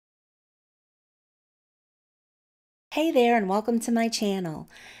Hey there and welcome to my channel.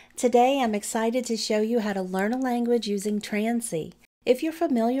 Today I'm excited to show you how to learn a language using Trancy. If you're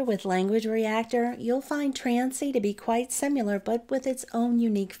familiar with Language Reactor, you'll find Trancy to be quite similar but with its own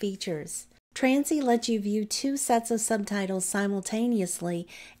unique features. Trancy lets you view two sets of subtitles simultaneously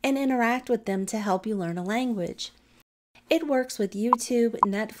and interact with them to help you learn a language. It works with YouTube,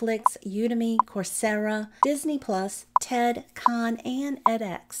 Netflix, Udemy, Coursera, Disney+, TED, Khan, and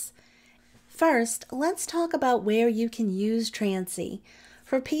edX. First, let's talk about where you can use Trancy.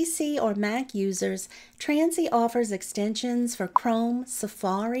 For PC or Mac users, Trancy offers extensions for Chrome,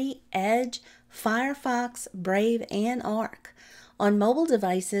 Safari, Edge, Firefox, Brave, and Arc. On mobile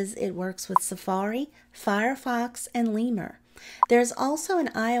devices, it works with Safari, Firefox, and Lemur. There's also an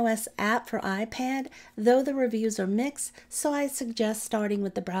iOS app for iPad, though the reviews are mixed, so I suggest starting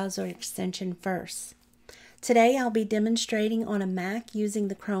with the browser extension first. Today I'll be demonstrating on a Mac using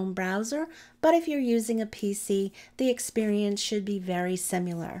the Chrome browser, but if you're using a PC, the experience should be very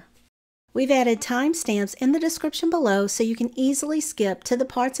similar. We've added timestamps in the description below so you can easily skip to the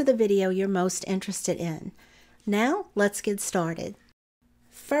parts of the video you're most interested in. Now, let's get started.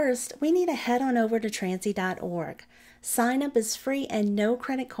 First, we need to head on over to trancy.org. Sign up is free and no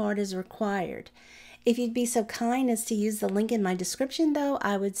credit card is required. If you'd be so kind as to use the link in my description though,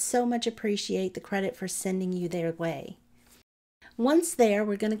 I would so much appreciate the credit for sending you their way. Once there,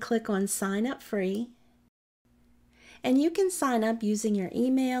 we're going to click on Sign Up Free. And you can sign up using your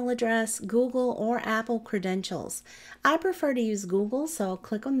email address, Google, or Apple credentials. I prefer to use Google, so I'll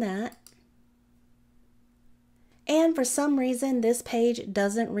click on that. And for some reason, this page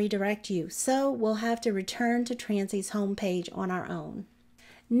doesn't redirect you, so we'll have to return to Trancy's homepage on our own.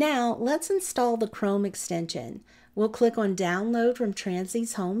 Now, let's install the Chrome extension. We'll click on Download from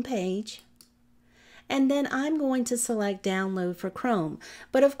Trancy's home page. And then I'm going to select Download for Chrome.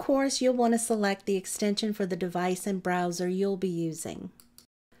 But of course, you'll want to select the extension for the device and browser you'll be using.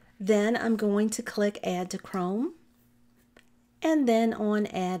 Then I'm going to click Add to Chrome. And then on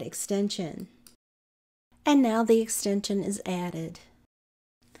Add Extension. And now the extension is added.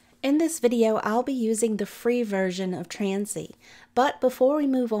 In this video, I'll be using the free version of Trancy. But before we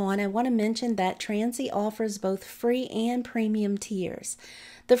move on, I want to mention that Trancy offers both free and premium tiers.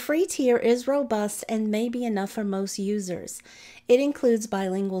 The free tier is robust and may be enough for most users. It includes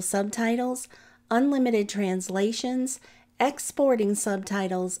bilingual subtitles, unlimited translations, exporting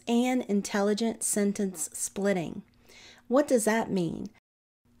subtitles, and intelligent sentence splitting. What does that mean?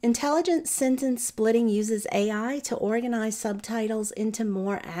 Intelligent sentence splitting uses AI to organize subtitles into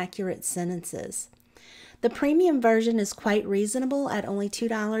more accurate sentences. The premium version is quite reasonable at only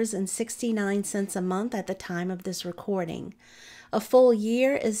 $2.69 a month at the time of this recording. A full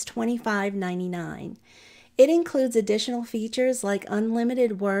year is $25.99. It includes additional features like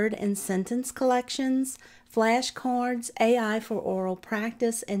unlimited word and sentence collections, flashcards, AI for oral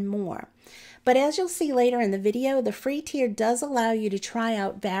practice, and more. But as you'll see later in the video, the free tier does allow you to try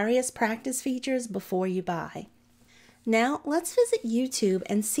out various practice features before you buy. Now, let's visit YouTube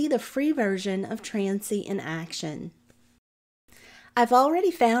and see the free version of Trancy in action. I've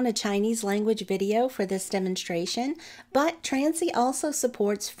already found a Chinese language video for this demonstration, but Trancy also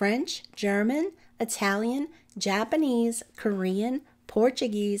supports French, German, Italian, Japanese, Korean,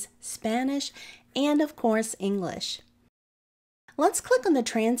 Portuguese, Spanish, and of course English. Let's click on the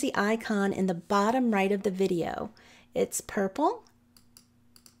Trancy icon in the bottom right of the video. It's purple,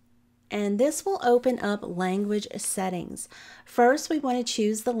 and this will open up language settings. First, we want to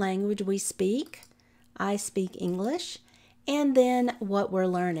choose the language we speak. I speak English, and then what we're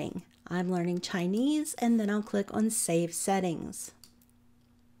learning. I'm learning Chinese, and then I'll click on Save Settings.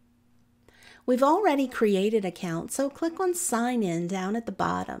 We've already created an account, so click on Sign In down at the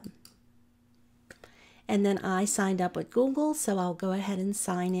bottom. And then I signed up with Google, so I'll go ahead and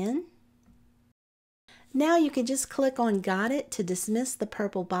sign in. Now you can just click on Got It to dismiss the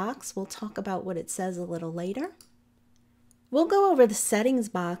purple box. We'll talk about what it says a little later. We'll go over the settings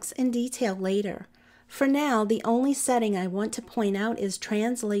box in detail later. For now, the only setting I want to point out is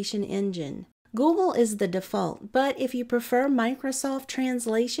Translation Engine. Google is the default, but if you prefer Microsoft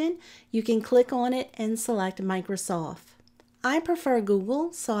Translation, you can click on it and select Microsoft. I prefer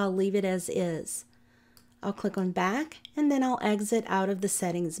Google, so I'll leave it as is. I'll click on Back, and then I'll exit out of the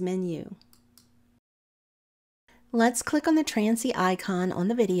Settings menu. Let's click on the Trancy icon on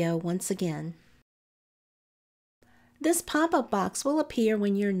the video once again. This pop-up box will appear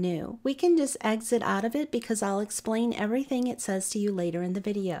when you're new. We can just exit out of it because I'll explain everything it says to you later in the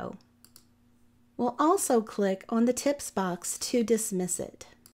video. We'll also click on the Tips box to dismiss it.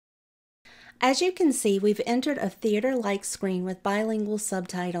 As you can see, we've entered a theater-like screen with bilingual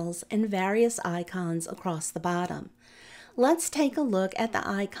subtitles and various icons across the bottom. Let's take a look at the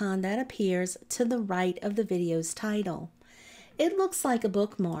icon that appears to the right of the video's title. It looks like a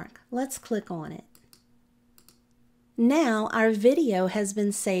bookmark. Let's click on it. Now our video has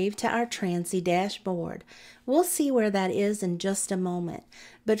been saved to our Trancy dashboard. We'll see where that is in just a moment.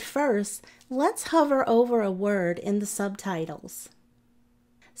 But first, let's hover over a word in the subtitles.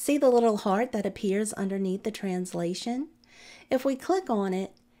 See the little heart that appears underneath the translation? If we click on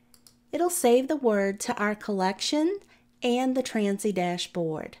it, it'll save the word to our collection and the Trancy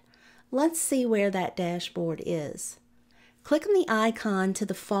dashboard. Let's see where that dashboard is. Click on the icon to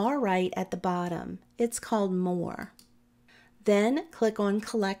the far right at the bottom. It's called More. Then click on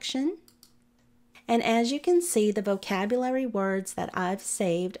Collection. And as you can see, the vocabulary words that I've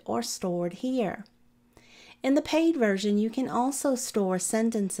saved are stored here. In the paid version, you can also store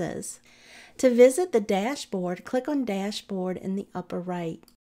sentences. To visit the dashboard, click on Dashboard in the upper right.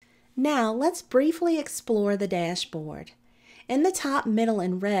 Now, let's briefly explore the dashboard. In the top middle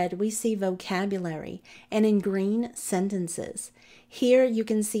in red, we see vocabulary, and in green, sentences. Here, you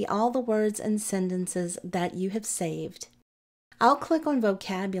can see all the words and sentences that you have saved. I'll click on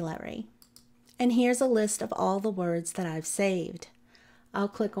vocabulary, and here's a list of all the words that I've saved. I'll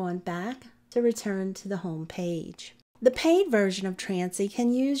click on Back to return to the home page. The paid version of Trancy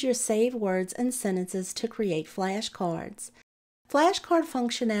can use your saved words and sentences to create flashcards. Flashcard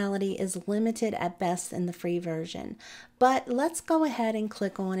functionality is limited at best in the free version, but let's go ahead and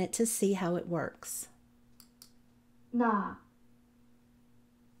click on it to see how it works.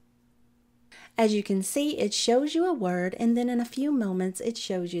 As you can see, it shows you a word, and then in a few moments it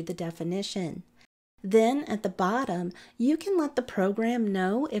shows you the definition. Then at the bottom, you can let the program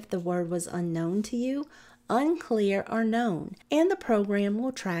know if the word was unknown to you, unclear, or known, and the program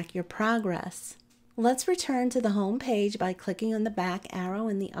will track your progress. Let's return to the home page by clicking on the back arrow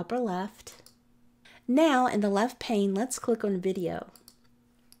in the upper left. Now in the left pane, let's click on Video.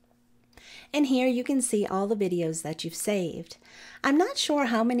 And here you can see all the videos that you've saved. I'm not sure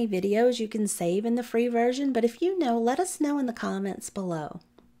how many videos you can save in the free version, but if you know, let us know in the comments below.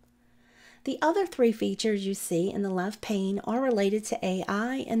 The other three features you see in the left pane are related to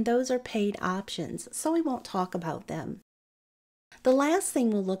AI, and those are paid options, so we won't talk about them. The last thing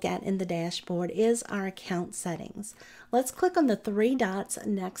we'll look at in the dashboard is our account settings. Let's click on the three dots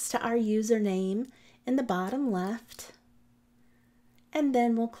next to our username in the bottom left, and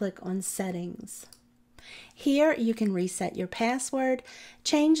then we'll click on Settings. Here you can reset your password,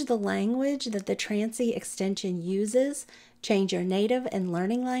 change the language that the Trancy extension uses, change your native and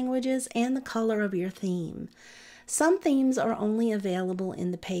learning languages, and the color of your theme. Some themes are only available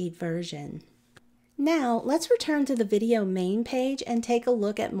in the paid version. Now let's return to the video main page and take a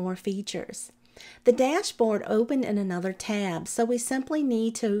look at more features. The dashboard opened in another tab, so we simply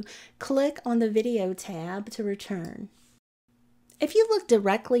need to click on the video tab to return. If you look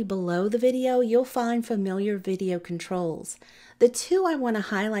directly below the video, you'll find familiar video controls. The two I want to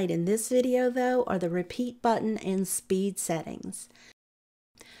highlight in this video, though, are the repeat button and speed settings.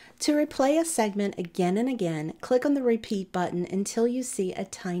 To replay a segment again and again, click on the repeat button until you see a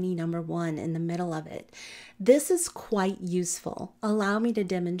tiny number 1 in the middle of it. This is quite useful. Allow me to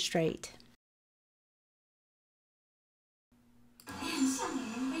demonstrate.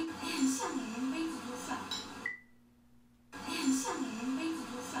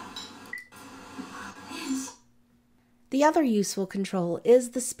 The other useful control is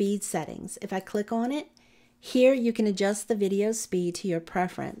the speed settings. If I click on it, here you can adjust the video speed to your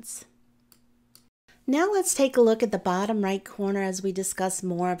preference. Now let's take a look at the bottom right corner as we discuss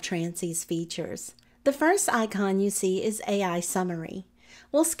more of Trancy's features. The first icon you see is AI Summary.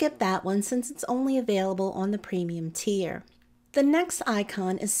 We'll skip that one since it's only available on the premium tier. The next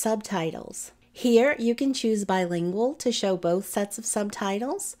icon is Subtitles. Here you can choose bilingual to show both sets of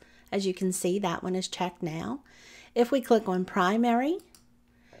subtitles. As you can see, that one is checked now. If we click on Primary,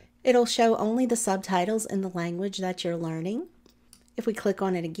 it'll show only the subtitles in the language that you're learning. If we click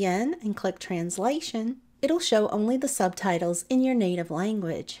on it again and click Translation, it'll show only the subtitles in your native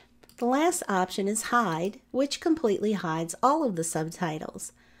language. The last option is Hide, which completely hides all of the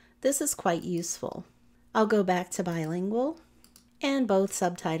subtitles. This is quite useful. I'll go back to Bilingual, and both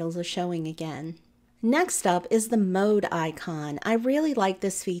subtitles are showing again. Next up is the Mode icon. I really like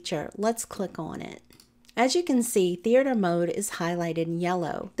this feature. Let's click on it. As you can see, Theater Mode is highlighted in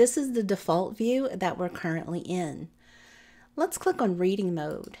yellow. This is the default view that we're currently in. Let's click on Reading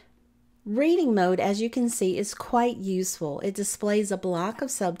Mode. Reading Mode, as you can see, is quite useful. It displays a block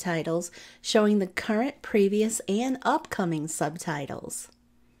of subtitles showing the current, previous, and upcoming subtitles.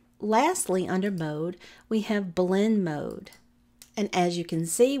 Lastly, under mode, we have blend mode. And as you can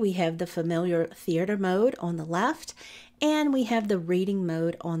see, we have the familiar theater mode on the left, and we have the reading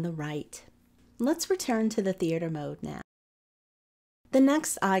mode on the right. Let's return to the theater mode now. The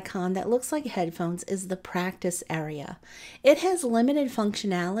next icon that looks like headphones is the practice area. It has limited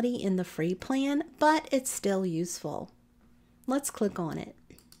functionality in the free plan, but it's still useful. Let's click on it.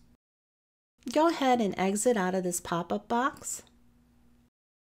 Go ahead and exit out of this pop-up box.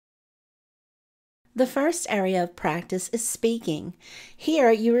 The first area of practice is speaking.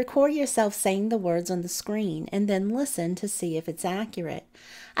 Here, you record yourself saying the words on the screen and then listen to see if it's accurate.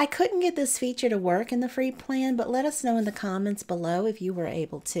 I couldn't get this feature to work in the free plan, but let us know in the comments below if you were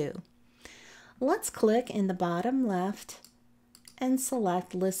able to. Let's click in the bottom left and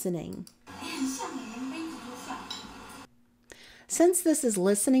select listening. Since this is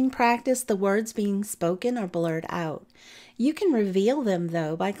listening practice, the words being spoken are blurred out. You can reveal them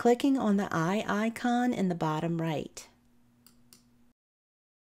though by clicking on the eye icon in the bottom right.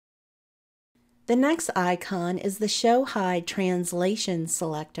 The next icon is the Show Hide Translation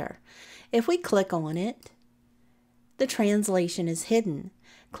selector. If we click on it, the translation is hidden.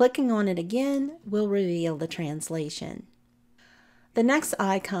 Clicking on it again will reveal the translation. The next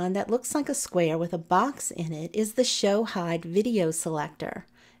icon that looks like a square with a box in it is the Show Hide Video selector.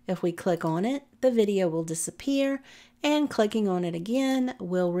 If we click on it, the video will disappear, and clicking on it again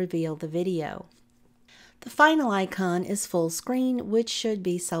will reveal the video. The final icon is full screen, which should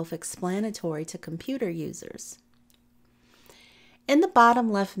be self-explanatory to computer users. In the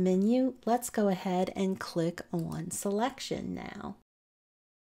bottom left menu, let's go ahead and click on Selection now.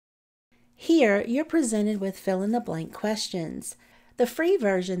 Here, you're presented with fill-in-the-blank questions. The free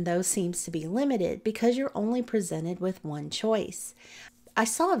version, though, seems to be limited because you're only presented with one choice. I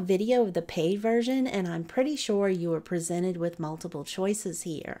saw a video of the paid version, and I'm pretty sure you were presented with multiple choices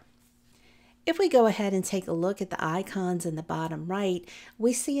here. If we go ahead and take a look at the icons in the bottom right,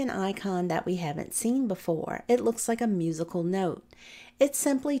 we see an icon that we haven't seen before. It looks like a musical note. It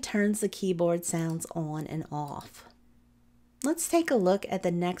simply turns the keyboard sounds on and off. Let's take a look at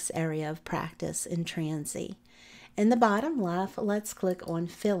the next area of practice in Trancy. In the bottom left, let's click on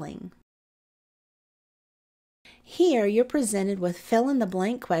Filling. Here, you're presented with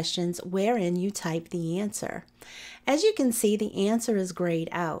fill-in-the-blank questions wherein you type the answer. As you can see, the answer is grayed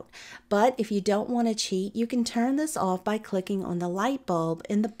out, but if you don't want to cheat, you can turn this off by clicking on the light bulb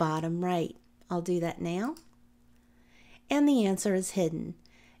in the bottom right. I'll do that now. And the answer is hidden.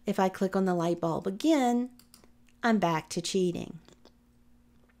 If I click on the light bulb again, I'm back to cheating.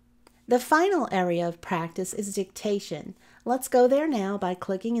 The final area of practice is dictation. Let's go there now by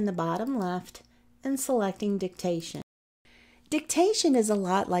clicking in the bottom left and selecting Dictation. Dictation is a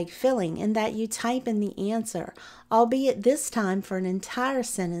lot like filling in that you type in the answer, albeit this time for an entire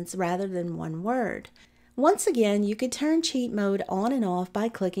sentence rather than one word. Once again, you could turn cheat mode on and off by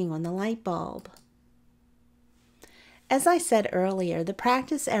clicking on the light bulb. As I said earlier, the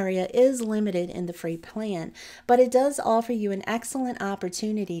practice area is limited in the free plan, but it does offer you an excellent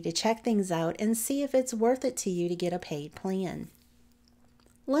opportunity to check things out and see if it's worth it to you to get a paid plan.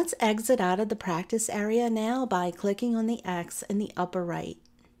 Let's exit out of the practice area now by clicking on the X in the upper right.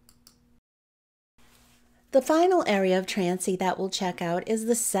 The final area of Trancy that we'll check out is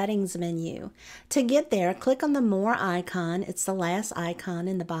the Settings menu. To get there, click on the More icon. It's the last icon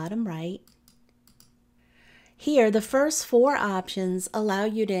in the bottom right. Here, the first four options allow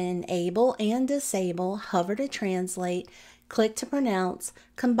you to enable and disable Hover to Translate, Click to Pronounce,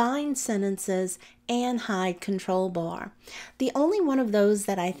 Combine Sentences, and Hide Control Bar. The only one of those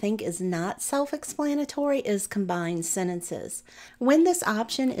that I think is not self-explanatory is Combine Sentences. When this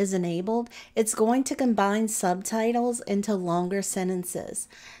option is enabled, it's going to combine subtitles into longer sentences.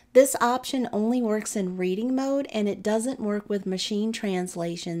 This option only works in reading mode, and it doesn't work with machine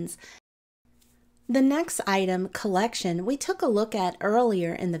translations. The next item, Collection, we took a look at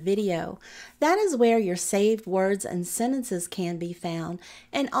earlier in the video. That is where your saved words and sentences can be found,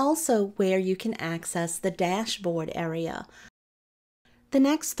 and also where you can access the dashboard area. The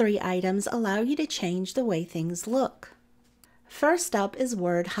next three items allow you to change the way things look. First up is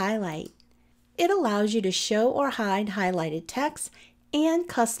Word Highlight. It allows you to show or hide highlighted text and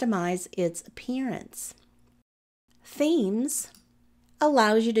customize its appearance. Themes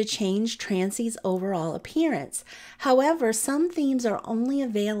allows you to change Trancy's overall appearance. However, some themes are only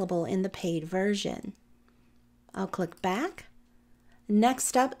available in the paid version. I'll click back.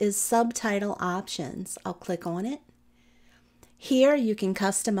 Next up is Subtitle Options. I'll click on it. Here you can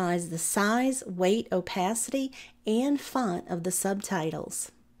customize the size, weight, opacity, and font of the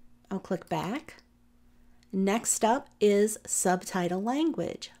subtitles. I'll click back. Next up is Subtitle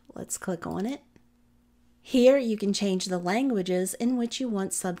Language. Let's click on it. Here you can change the languages in which you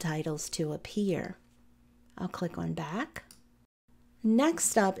want subtitles to appear. I'll click on back.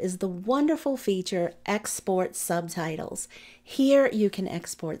 Next up is the wonderful feature Export Subtitles. Here you can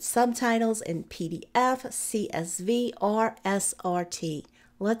export subtitles in PDF, CSV, or SRT.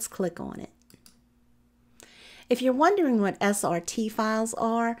 Let's click on it. If you're wondering what SRT files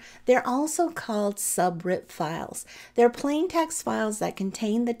are, they're also called subrip files. They're plain text files that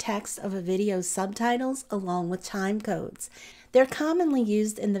contain the text of a video's subtitles along with time codes. They're commonly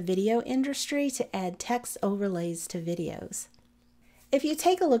used in the video industry to add text overlays to videos. If you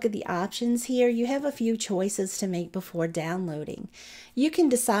take a look at the options here, you have a few choices to make before downloading. You can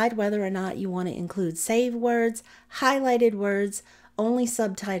decide whether or not you want to include save words, highlighted words, only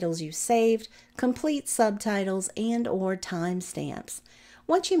subtitles you saved, complete subtitles, and/or timestamps.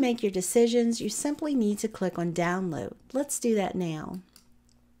 Once you make your decisions, you simply need to click on download. Let's do that now.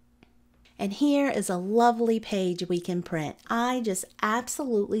 And here is a lovely page we can print. I just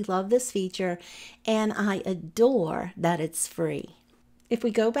absolutely love this feature, and I adore that it's free. If we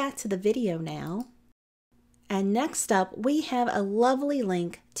go back to the video now, and next up we have a lovely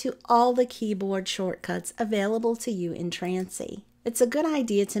link to all the keyboard shortcuts available to you in Trancy. It's a good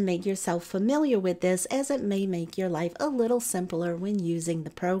idea to make yourself familiar with this, as it may make your life a little simpler when using the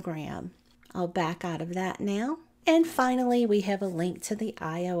program. I'll back out of that now. And finally, we have a link to the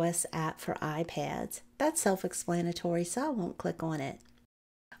iOS app for iPads. That's self-explanatory, so I won't click on it.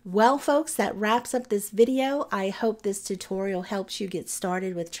 Well, folks, that wraps up this video. I hope this tutorial helps you get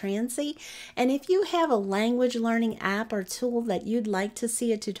started with Trancy. And if you have a language learning app or tool that you'd like to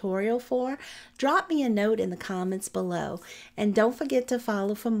see a tutorial for, drop me a note in the comments below. And don't forget to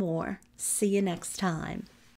follow for more. See you next time.